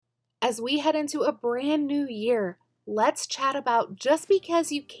As we head into a brand new year, let's chat about just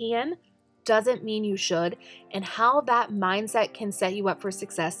because you can doesn't mean you should, and how that mindset can set you up for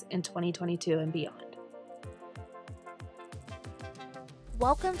success in 2022 and beyond.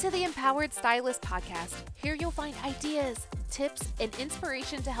 Welcome to the Empowered Stylist Podcast. Here you'll find ideas, tips, and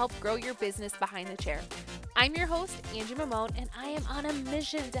inspiration to help grow your business behind the chair. I'm your host, Angie Mamone, and I am on a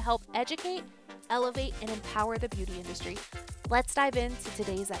mission to help educate, elevate, and empower the beauty industry. Let's dive into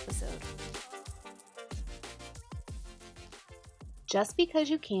today's episode. Just because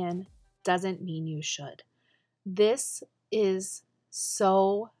you can doesn't mean you should. This is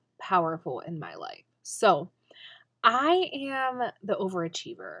so powerful in my life. So, I am the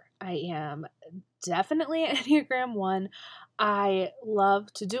overachiever. I am definitely an Enneagram 1. I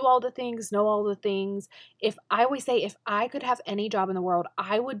love to do all the things, know all the things. I always say, if I could have any job in the world,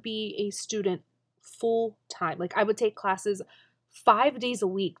 I would be a student full time. Like, I would take classes 5 days a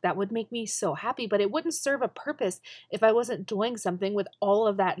week. That would make me so happy, but it wouldn't serve a purpose if I wasn't doing something with all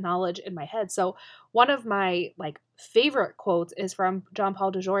of that knowledge in my head. So one of my favorite quotes is from John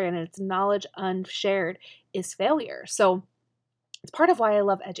Paul DeJoria, and it's knowledge unshared is failure. So it's part of why I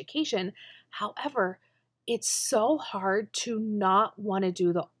love education. However, it's so hard to not want to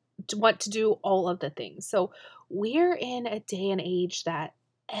do all of the things. So we're in a day and age that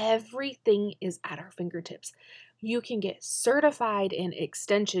everything is at our fingertips. You can get certified in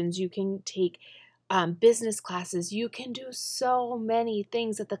extensions. You can take business classes. You can do so many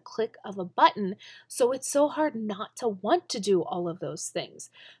things at the click of a button. So it's so hard not to want to do all of those things.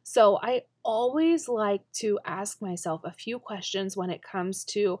 So I always like to ask myself a few questions when it comes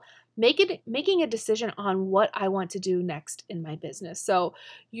to making a decision on what I want to do next in my business. So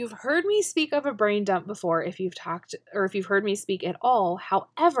you've heard me speak of a brain dump before if you've heard me speak at all.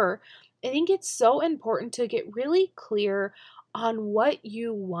 However, I think it's so important to get really clear on what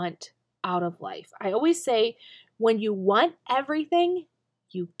you want out of life. I always say, when you want everything,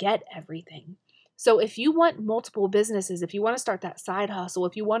 you get everything. So if you want multiple businesses, if you want to start that side hustle,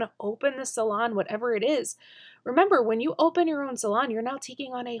 if you want to open the salon, whatever it is, remember, when you open your own salon, you're now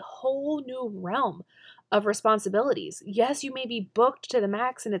taking on a whole new realm of responsibilities. Yes, you may be booked to the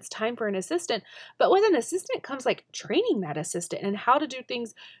max and it's time for an assistant, but with an assistant comes training that assistant and how to do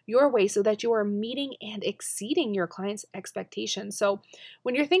things your way so that you are meeting and exceeding your clients' expectations. So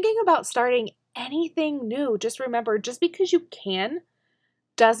when you're thinking about starting anything new, just remember, just because you can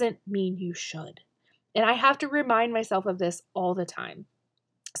doesn't mean you should. And I have to remind myself of this all the time.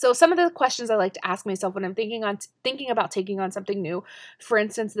 So some of the questions I like to ask myself when I'm thinking about taking on something new, for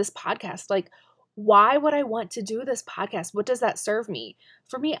instance, this podcast, why would I want to do this podcast? What does that serve me?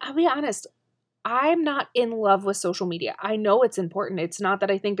 For me, I'll be honest, I'm not in love with social media. I know it's important. It's not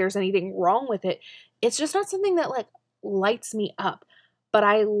that I think there's anything wrong with it. It's just not something that lights me up. But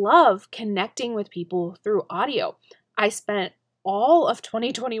I love connecting with people through audio. I spent all of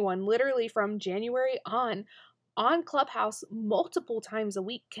 2021, literally from January on Clubhouse multiple times a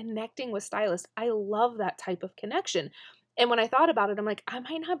week, connecting with stylists. I love that type of connection. And when I thought about it, I'm like, I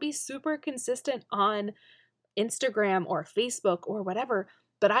might not be super consistent on Instagram or Facebook or whatever,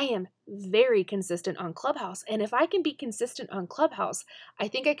 but I am very consistent on Clubhouse. And if I can be consistent on Clubhouse, I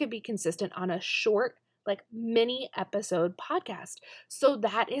think I could be consistent on a short, mini episode podcast. So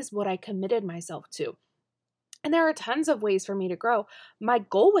that is what I committed myself to. And there are tons of ways for me to grow. My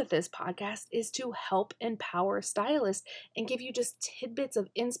goal with this podcast is to help empower stylists and give you just tidbits of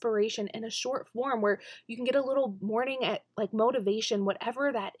inspiration in a short form where you can get a little morning at motivation,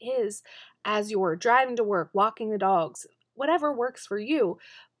 whatever that is, as you're driving to work, walking the dogs, whatever works for you.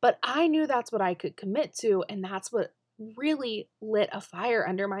 But I knew that's what I could commit to, and that's what really lit a fire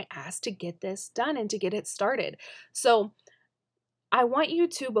under my ass to get this done and to get it started. So I want you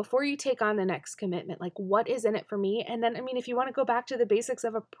to, before you take on the next commitment, what is in it for me? And then, if you want to go back to the basics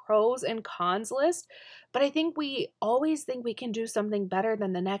of a pros and cons list, but I think we always think we can do something better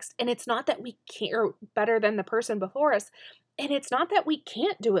than the next. And it's not that we can't, or better than the person before us. And it's not that we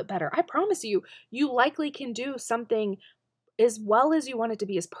can't do it better. I promise you, you likely can do something as well as you want it to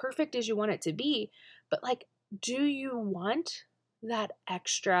be, as perfect as you want it to be. But do you want that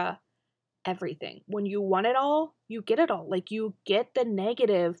extra everything? When you want it all, you get it all. You get the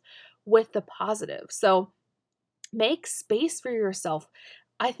negative with the positive. So make space for yourself.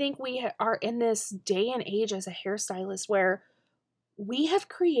 I think we are in this day and age as a hairstylist where we have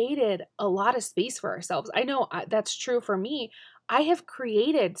created a lot of space for ourselves. I know that's true for me. I have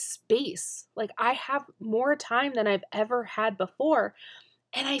created space. I have more time than I've ever had before.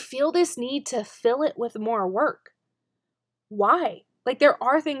 And I feel this need to fill it with more work. Why? There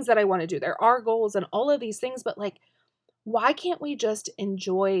are things that I want to do. There are goals and all of these things, but why can't we just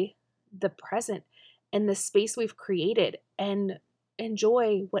enjoy the present and the space we've created and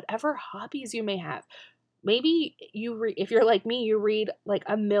enjoy whatever hobbies you may have. Maybe if you're like me, you read like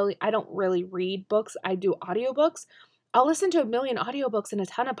a million. I don't really read books. I do audiobooks. I'll listen to a million audiobooks and a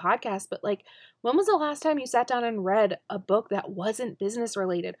ton of podcasts, but like, when was the last time you sat down and read a book that wasn't business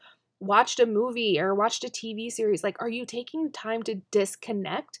related? Watched a movie or watched a TV series? Like, are you taking time to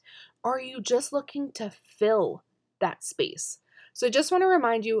disconnect? Or are you just looking to fill that space? So I just want to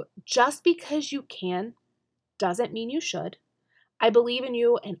remind you, just because you can doesn't mean you should. I believe in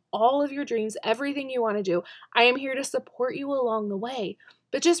you and all of your dreams, everything you want to do. I am here to support you along the way.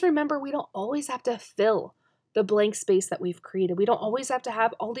 But just remember, we don't always have to fill the blank space that we've created. We don't always have to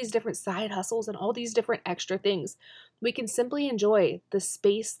have all these different side hustles and all these different extra things. We can simply enjoy the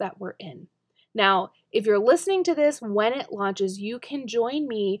space that we're in. Now, if you're listening to this when it launches, you can join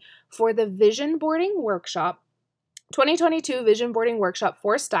me for the Vision Boarding Workshop. 2022 Vision Boarding Workshop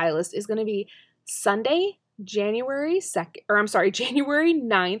for Stylists is going to be Sunday, January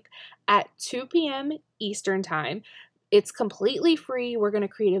 9th at 2 p.m. Eastern Time. It's completely free. We're going to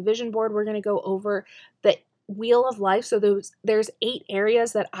create a vision board. We're going to go over the wheel of life. So there's 8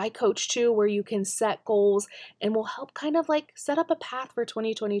 areas that I coach to where you can set goals, and we'll help kind of like set up a path for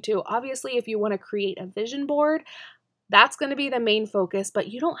 2022. Obviously, if you want to create a vision board, that's going to be the main focus, but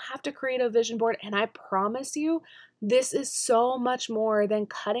you don't have to create a vision board. And I promise you, this is so much more than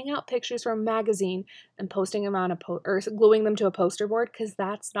cutting out pictures from a magazine and posting them on or gluing them to a poster board, because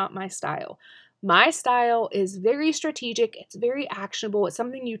that's not my style. My style is very strategic. It's very actionable. It's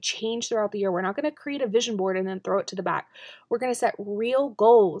something you change throughout the year. We're not going to create a vision board and then throw it to the back. We're going to set real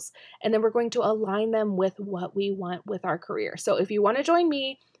goals, and then we're going to align them with what we want with our career. So if you want to join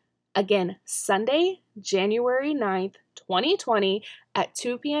me, again, Sunday, January 9th, 2020 at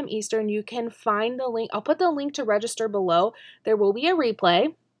 2 p.m. Eastern, you can find the link. I'll put the link to register below. There will be a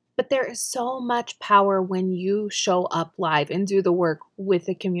replay, but there is so much power when you show up live and do the work with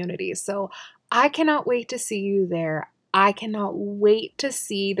the community. So I cannot wait to see you there. I cannot wait to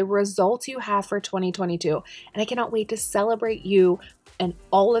see the results you have for 2022, and I cannot wait to celebrate you and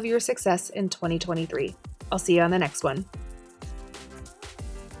all of your success in 2023. I'll see you on the next one.